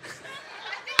 I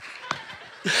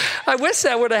wish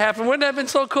that would have happened. Wouldn't that have been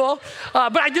so cool?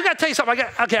 But I do got to tell you something. Okay,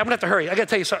 I'm going to have to hurry. I got to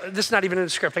tell you something. This is not even in the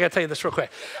script. I got to tell you this real quick.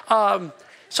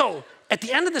 So at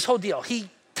the end of this whole deal, he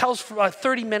tells for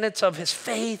 30 minutes of his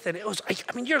faith. And it was, I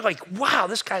mean, you're like, wow,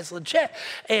 this guy's legit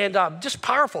and just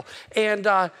powerful. And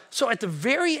so at the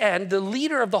very end, the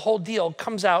leader of the whole deal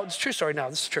comes out. It's a true story now.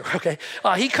 This is true. Okay.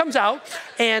 He comes out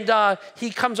and he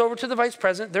comes over to the vice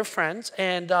president. They're friends.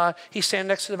 And he's standing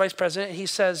next to the vice president. He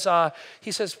says,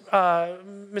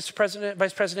 Mr. President,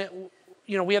 Vice President,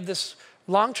 you know, we have this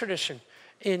long tradition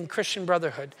in Christian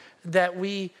Brotherhood that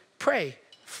we pray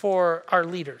for our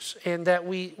leaders and that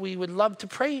we would love to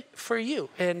pray for you.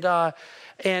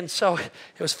 And so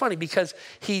it was funny because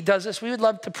he does this, we would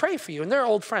love to pray for you. And they're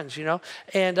old friends, you know.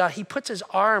 And he puts his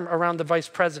arm around the vice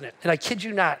president. And I kid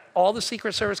you not, all the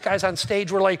Secret Service guys on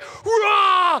stage were like,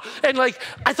 rah! And like,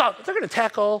 I thought, they're going to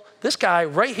tackle this guy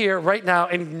right here, right now,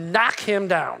 and knock him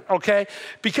down, okay?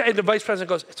 And the vice president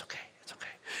goes, it's okay,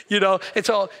 you know. And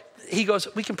so he goes,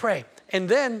 we can pray. And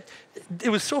then it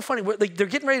was so funny. Like they're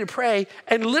getting ready to pray,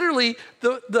 and literally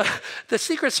the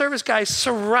Secret Service guys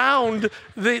surround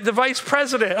the vice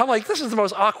president. I'm like, this is the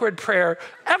most awkward prayer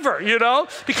ever, you know,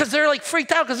 because they're like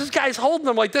freaked out because this guy's holding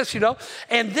them like this, you know.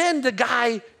 And then the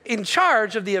guy in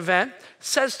charge of the event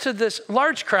says to this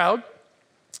large crowd,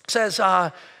 says,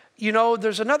 you know,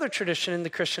 there's another tradition in the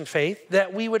Christian faith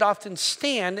that we would often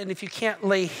stand, and if you can't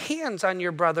lay hands on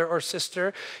your brother or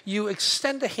sister, you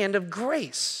extend a hand of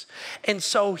grace. And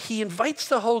so he invites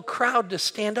the whole crowd to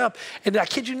stand up. And I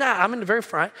kid you not, I'm in the very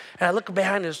front, and I look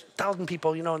behind, there's 1,000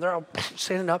 people, you know, and they're all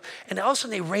standing up. And all of a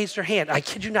sudden they raise their hand. I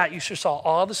kid you not, you should saw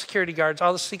all the security guards,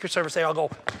 all the Secret Service, they all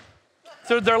go,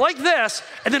 they're like this,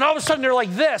 and then all of a sudden they're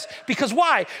like this. Because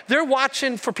why? They're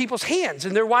watching for people's hands,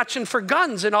 and they're watching for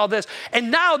guns and all this.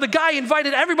 And now the guy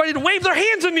invited everybody to wave their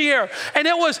hands in the air. And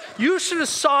it was, you should have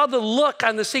saw the look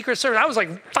on the Secret Service. I was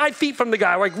like 5 feet from the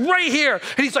guy, like right here.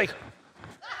 And he's like,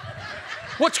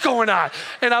 what's going on?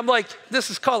 And I'm like,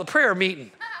 this is called a prayer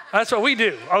meeting. That's what we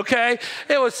do, okay?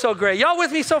 It was so great. Y'all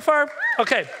with me so far?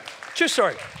 Okay, true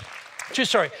story. True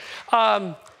story.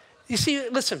 You see,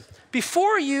 listen.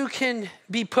 Before you can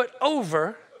be put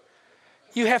over,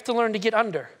 you have to learn to get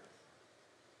under.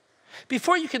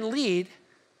 Before you can lead,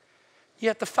 you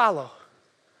have to follow.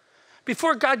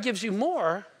 Before God gives you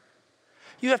more,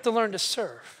 you have to learn to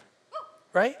serve,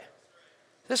 right?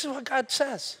 This is what God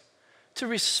says, to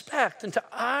respect and to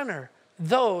honor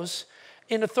those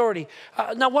in authority.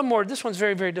 Now, one more. This one's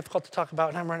very, very difficult to talk about,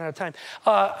 and I'm running out of time.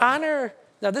 Honor,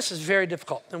 now this is very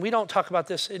difficult, and we don't talk about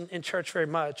this in church very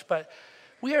much, but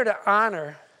we are to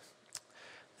honor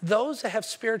those that have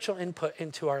spiritual input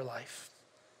into our life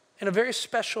in a very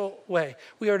special way.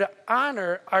 We are to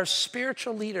honor our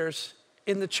spiritual leaders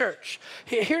in the church.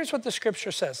 Here's what the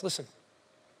scripture says. Listen.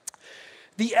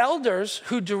 The elders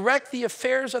who direct the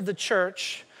affairs of the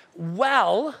church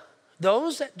well,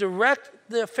 those that direct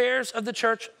the affairs of the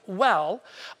church well,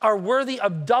 are worthy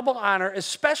of double honor,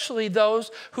 especially those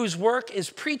whose work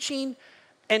is preaching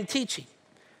and teaching.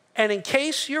 And in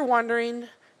case you're wondering,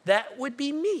 that would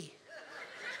be me.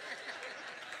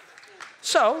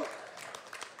 So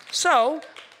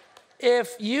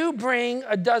if you bring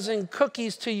a dozen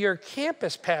cookies to your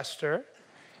campus pastor,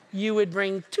 you would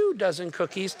bring 2 dozen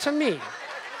cookies to me.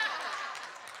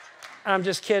 I'm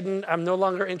just kidding. I'm no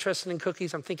longer interested in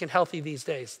cookies. I'm thinking healthy these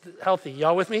days. Healthy.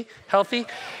 Y'all with me? Healthy,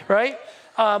 right?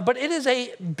 But it is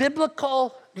a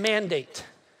biblical mandate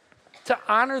to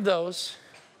honor those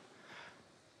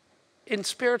in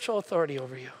spiritual authority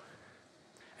over you.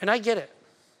 And I get it.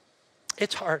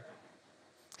 It's hard.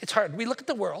 It's hard. We look at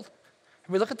the world,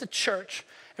 and we look at the church,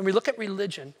 and we look at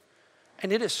religion,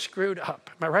 and it is screwed up.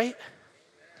 Am I right?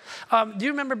 Do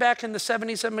you remember back in the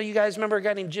 70s, some of you guys remember a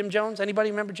guy named Jim Jones? Anybody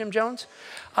remember Jim Jones?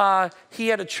 He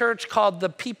had a church called the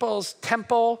People's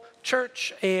Temple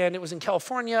Church, and it was in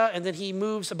California, and then he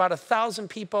moves about 1,000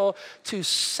 people to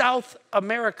South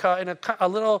America in a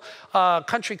little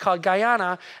country called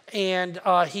Guyana, and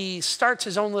he starts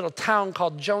his own little town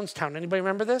called Jonestown. Anybody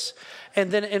remember this?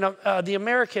 And then in the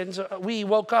Americans, we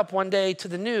woke up one day to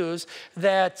the news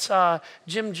that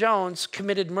Jim Jones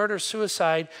committed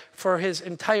murder-suicide for his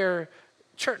entire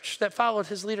church that followed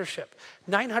his leadership.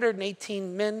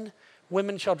 918 men,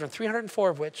 women, children, 304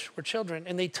 of which were children,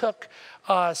 and they took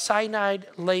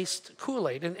cyanide-laced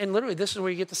Kool-Aid. And literally, this is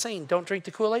where you get the saying, don't drink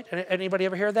the Kool-Aid. Anybody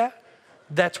ever hear that?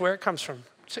 That's where it comes from.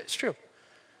 It's true.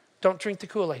 Don't drink the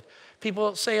Kool-Aid.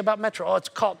 People say about Metro, oh, it's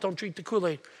a cult, don't drink the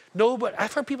Kool-Aid. No, but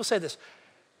I've heard people say this.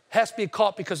 Has to be a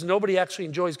cult because nobody actually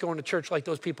enjoys going to church like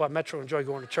those people at Metro enjoy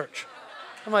going to church.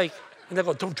 I'm like, and they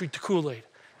go, don't drink the Kool-Aid.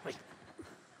 I'm like,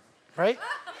 right?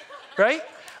 Right?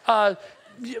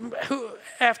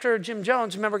 After Jim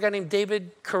Jones, remember a guy named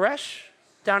David Koresh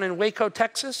down in Waco,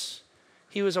 Texas?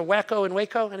 He was a wacko in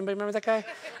Waco. Anybody remember that guy?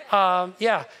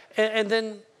 Yeah. And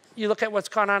then you look at what's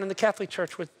gone on in the Catholic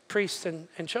Church with priests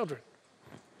and children.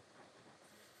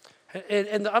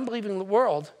 And the unbelieving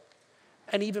world,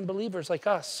 and even believers like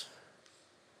us,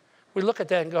 we look at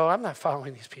that and go, I'm not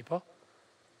following these people.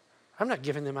 I'm not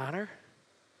giving them honor.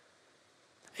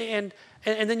 And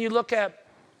then you look at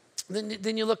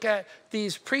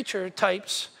these preacher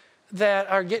types that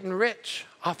are getting rich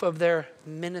off of their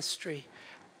ministry,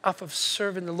 off of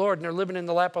serving the Lord, and they're living in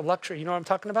the lap of luxury. You know what I'm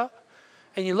talking about?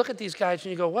 And you look at these guys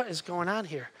and you go, what is going on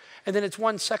here? And then it's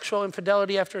one sexual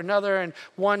infidelity after another, and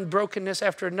one brokenness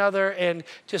after another, and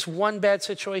just one bad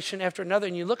situation after another.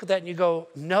 And you look at that and you go,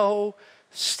 no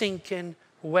stinking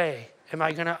way am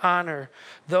I going to honor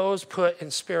those put in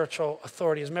spiritual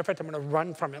authority. As a matter of fact, I'm going to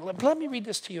run from it. Let me read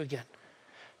this to you again.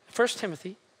 1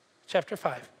 Timothy chapter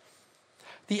 5.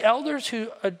 The elders who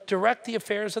direct the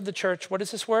affairs of the church, what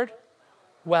is this word?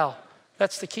 Well.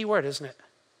 That's the key word, isn't it?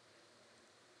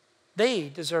 They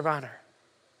deserve honor.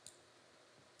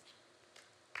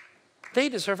 They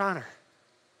deserve honor.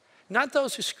 Not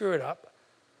those who screw it up.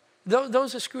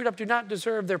 Those who screw it up do not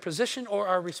deserve their position or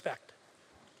our respect.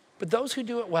 But those who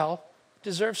do it well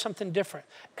deserve something different.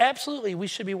 Absolutely, we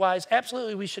should be wise.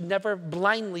 Absolutely, we should never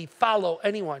blindly follow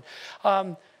anyone.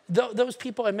 Those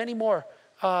people and many more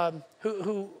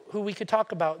who we could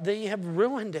talk about, they have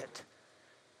ruined it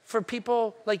for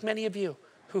people like many of you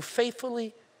who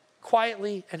faithfully,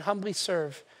 quietly, and humbly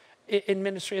serve in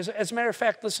ministry. As a matter of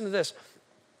fact, listen to this.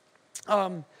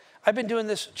 I've been doing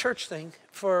this church thing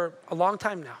for a long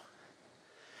time now.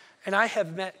 And I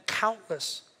have met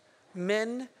countless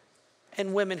men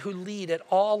and women who lead at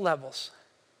all levels,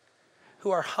 who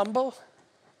are humble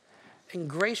and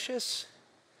gracious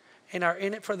and are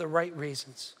in it for the right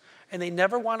reasons. And they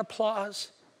never want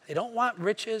applause. They don't want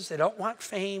riches. They don't want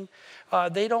fame.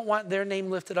 They don't want their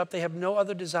name lifted up. They have no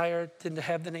other desire than to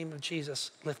have the name of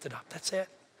Jesus lifted up. That's it.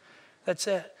 That's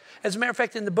it. As a matter of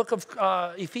fact, in the book of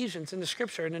Ephesians, in the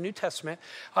scripture, in the New Testament,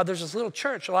 there's this little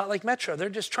church, a lot like Metro. They're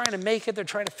just trying to make it. They're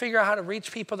trying to figure out how to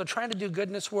reach people. They're trying to do good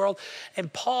in this world.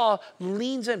 And Paul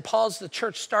leans in. Paul's the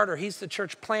church starter. He's the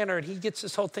church planner, and he gets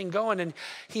this whole thing going. And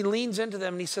he leans into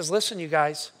them, and he says, listen, you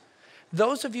guys,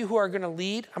 those of you who are going to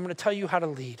lead, I'm going to tell you how to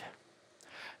lead.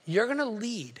 You're going to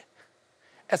lead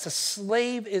as a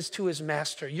slave is to his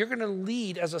master. You're going to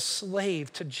lead as a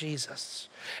slave to Jesus.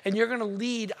 And you're going to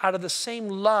lead out of the same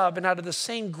love and out of the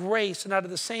same grace and out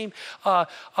of the same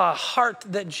heart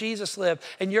that Jesus lived.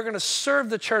 And you're going to serve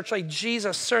the church like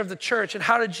Jesus served the church. And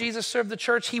how did Jesus serve the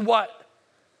church? He what?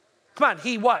 Come on,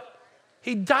 he what?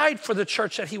 He died for the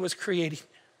church that he was creating.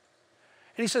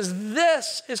 And he says,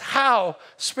 this is how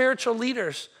spiritual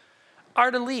leaders are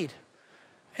to lead.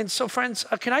 And so, friends,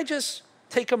 can I just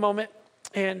take a moment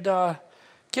and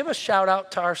give a shout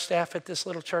out to our staff at this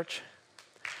little church?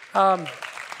 I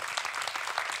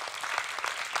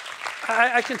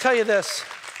can tell you this.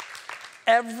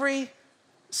 Every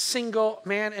single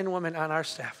man and woman on our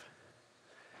staff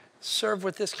serve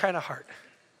with this kind of heart.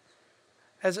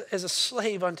 As a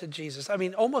slave unto Jesus. I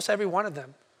mean, almost every one of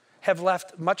them have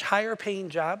left much higher paying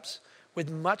jobs with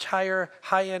much higher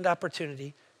high-end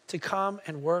opportunity to come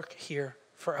and work here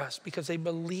for us because they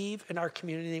believe in our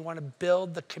community. They want to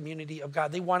build the community of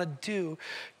God. They want to do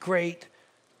great,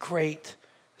 great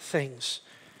things.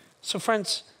 So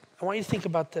friends, I want you to think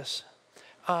about this.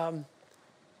 One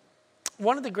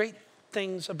of the great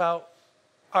things about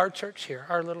our church here,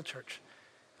 our little church,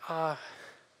 how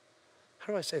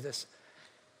do I say this,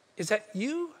 is that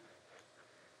you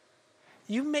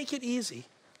make it easy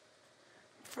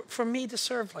for me to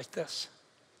serve like this.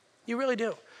 You really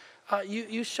do.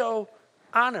 You show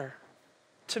honor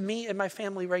to me and my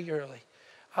family regularly.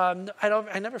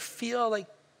 I never feel like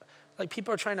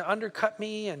people are trying to undercut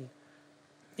me and,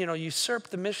 usurp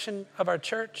the mission of our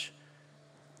church.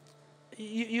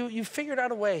 You figured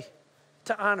out a way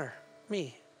to honor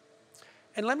me.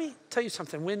 And let me tell you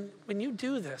something. When you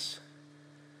do this,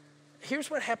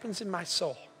 here's what happens in my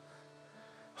soul.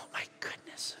 Oh my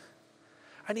goodness.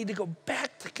 I need to go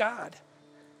back to God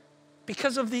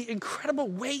because of the incredible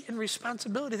weight and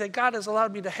responsibility that God has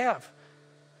allowed me to have.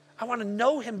 I want to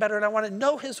know him better, and I want to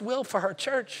know his will for our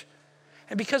church.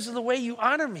 And because of the way you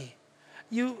honor me,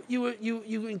 you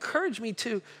encourage me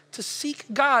to seek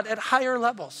God at higher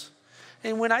levels.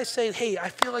 And when I say, hey, I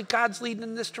feel like God's leading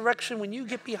in this direction, when you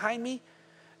get behind me,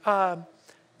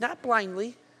 not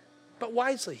blindly, but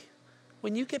wisely.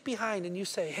 When you get behind and you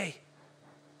say, hey,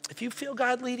 if you feel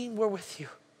God leading, we're with you.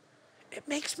 It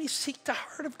makes me seek the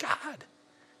heart of God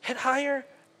at higher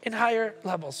and higher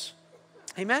levels.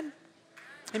 Amen?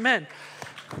 Amen.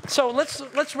 So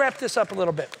let's wrap this up a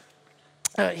little bit.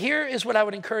 Here is what I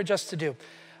would encourage us to do.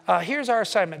 Here's our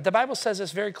assignment. The Bible says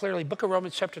this very clearly, Book of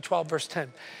Romans chapter 12, verse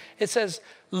 10. It says,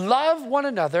 love one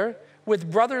another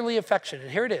with brotherly affection.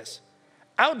 And here it is.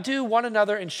 Outdo one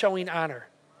another in showing honor.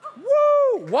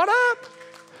 Woo! What up?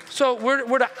 So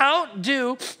we're to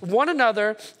outdo one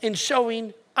another in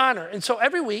showing honor. And so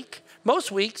every week,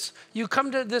 most weeks, you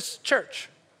come to this church.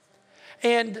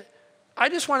 And I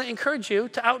just want to encourage you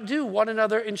to outdo one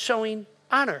another in showing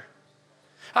honor.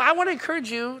 I want to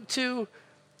encourage you to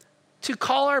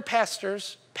call our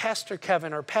pastors, Pastor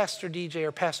Kevin or Pastor DJ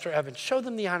or Pastor Evan. Show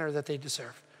them the honor that they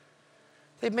deserve.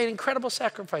 They've made incredible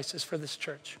sacrifices for this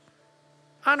church.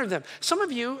 Honor them. Some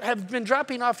of you have been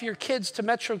dropping off your kids to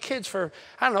Metro Kids for,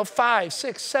 5,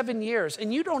 6, 7 years,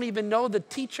 and you don't even know the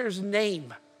teacher's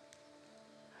name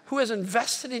who has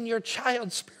invested in your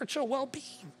child's spiritual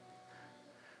well-being.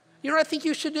 You know what I think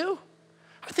you should do?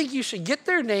 I think you should get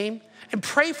their name and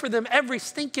pray for them every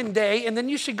stinking day, and then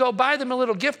you should go buy them a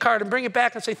little gift card and bring it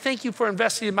back and say, thank you for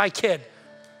investing in my kid.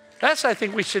 That's what I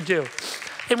think we should do.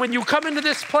 And when you come into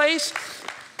this place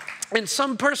and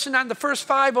some person on the first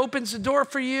 5 opens the door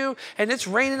for you and it's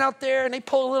raining out there and they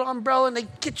pull a little umbrella and they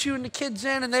get you and the kids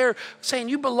in and they're saying,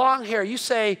 you belong here. You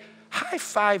say, high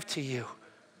five to you.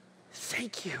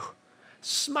 Thank you.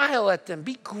 Smile at them.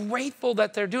 Be grateful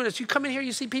that they're doing this. You come in here,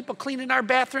 you see people cleaning our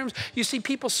bathrooms. You see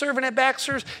people serving at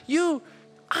Baxter's. You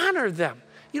honor them.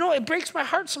 You know, it breaks my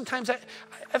heart sometimes.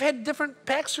 I've had different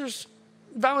Baxter's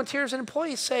volunteers and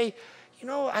employees say, you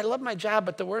know, I love my job,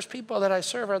 but the worst people that I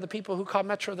serve are the people who call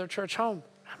Metro their church home.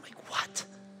 I'm like, what?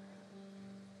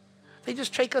 They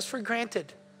just take us for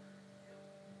granted.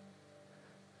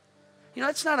 You know,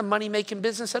 it's not a money-making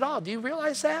business at all. Do you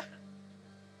realize that?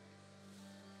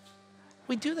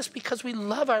 We do this because we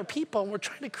love our people and we're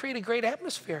trying to create a great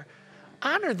atmosphere.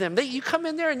 Honor them. You come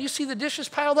in there and you see the dishes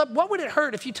piled up. What would it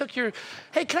hurt if you took your,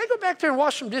 hey, can I go back there and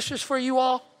wash some dishes for you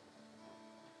all?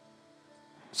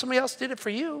 Somebody else did it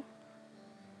for you.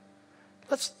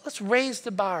 Let's raise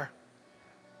the bar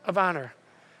of honor.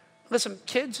 Listen,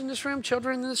 kids in this room,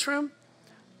 children in this room,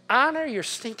 honor your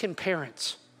stinking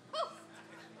parents.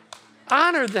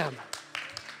 Honor them.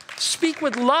 Speak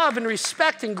with love and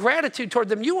respect and gratitude toward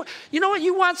them. You know what?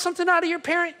 You want something out of your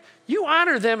parent? You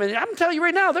honor them. And I'm telling you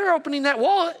right now, they're opening that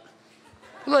wallet.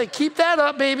 Like, keep that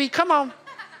up, baby. Come on.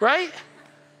 Right?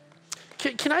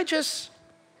 Can I just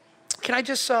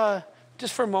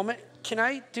for a moment, can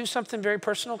I do something very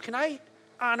personal? Can I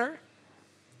honor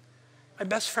my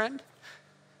best friend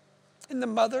and the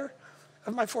mother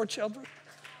of my 4 children?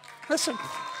 Listen.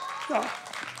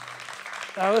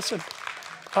 Now listen.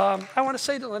 I want to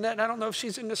say to Lynette, and I don't know if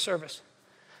she's in the service,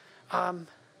 that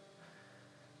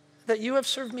you have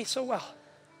served me so well,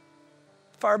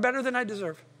 far better than I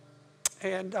deserve.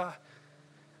 And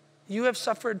you have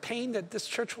suffered pain that this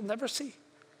church will never see.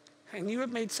 And you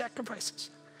have made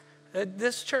sacrifices that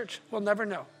this church will never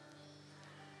know.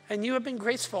 And you have been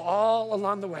graceful all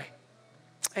along the way.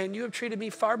 And you have treated me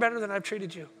far better than I've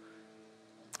treated you.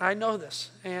 I know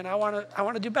this, and I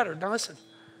want to do better. Now listen.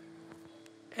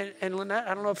 And Lynette,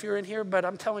 I don't know if you're in here, but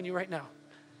I'm telling you right now,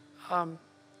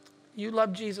 you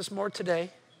love Jesus more today,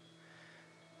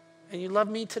 and you love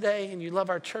me today, and you love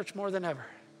our church more than ever.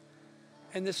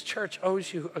 And this church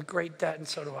owes you a great debt, and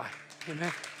so do I.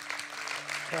 Amen.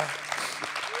 Yeah.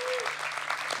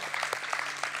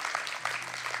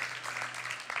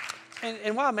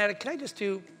 And while I'm at it, can I just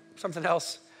do something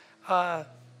else? I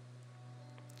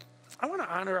want to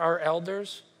honor our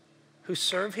elders who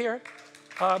serve here.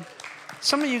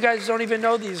 Some of you guys don't even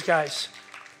know these guys,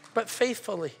 but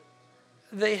faithfully,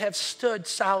 they have stood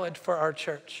solid for our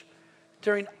church.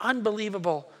 During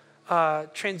unbelievable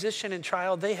transition and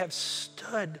trial, they have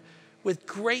stood with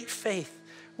great faith,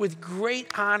 with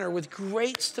great honor, with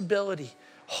great stability,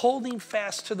 holding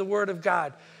fast to the word of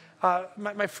God.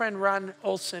 My friend Ron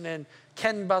Olson and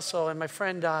Ken Bussell and my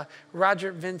friend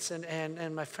Roger Vincent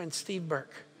and my friend Steve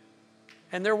Burke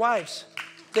and their wives.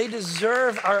 They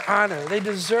deserve our honor. They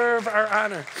deserve our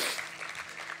honor.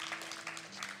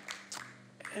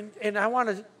 And I want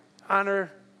to honor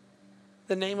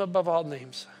the name above all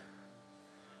names,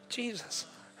 Jesus.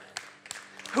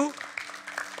 Who?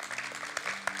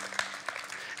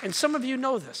 And some of you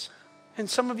know this. And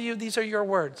some of you, these are your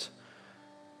words.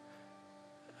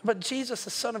 But Jesus, the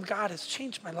Son of God, has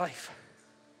changed my life.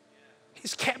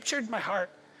 He's captured my heart.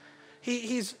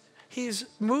 He's He's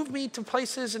moved me to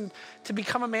places and to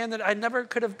become a man that I never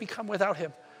could have become without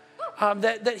him.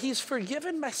 That he's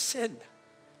forgiven my sin,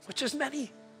 which is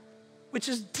many, which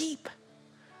is deep,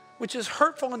 which is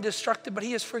hurtful and destructive, but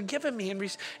he has forgiven me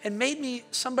and made me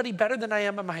somebody better than I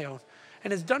am on my own,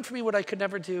 and has done for me what I could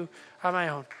never do on my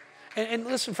own. And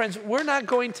listen, friends, we're not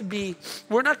going to be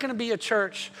a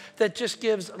church that just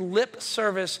gives lip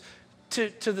service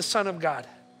to the Son of God.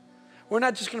 We're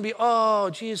not just going to be, oh,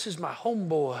 Jesus is my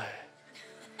homeboy.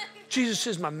 Jesus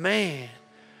is my man.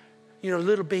 You know,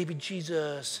 little baby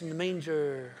Jesus in the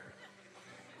manger.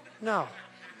 No,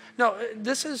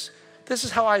 this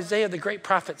is how Isaiah, the great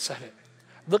prophet, said it.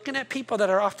 Looking at people that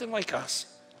are often like us.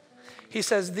 He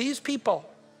says, these people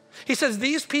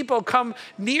come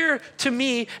near to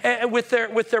me with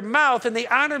their mouth, and they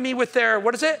honor me with their,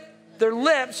 what is it? Their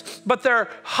lips, but their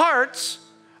hearts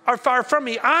are far from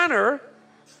me. Honor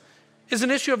is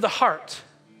an issue of the heart.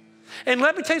 And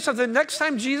let me tell you something, next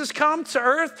time Jesus comes to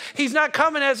earth, he's not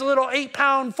coming as a little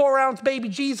 8-pound, 4-ounce baby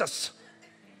Jesus.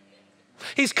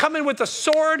 He's coming with a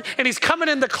sword, and he's coming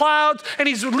in the clouds, and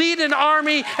he's leading an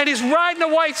army, and he's riding a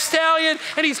white stallion,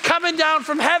 and he's coming down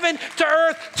from heaven to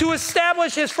earth to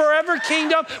establish his forever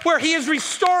kingdom, where he is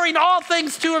restoring all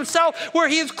things to himself, where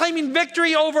he is claiming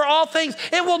victory over all things.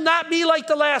 It will not be like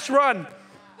the last run.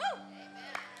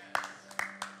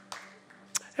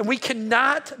 And we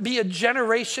cannot be a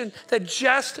generation that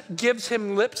just gives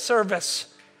him lip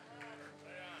service.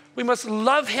 We must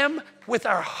love him with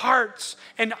our hearts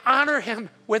and honor him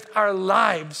with our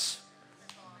lives.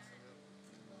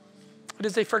 It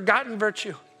is a forgotten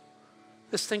virtue,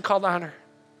 this thing called honor.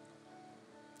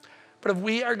 But if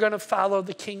we are going to follow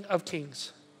the King of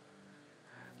Kings,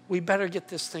 we better get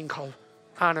this thing called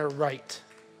honor right.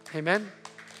 Amen?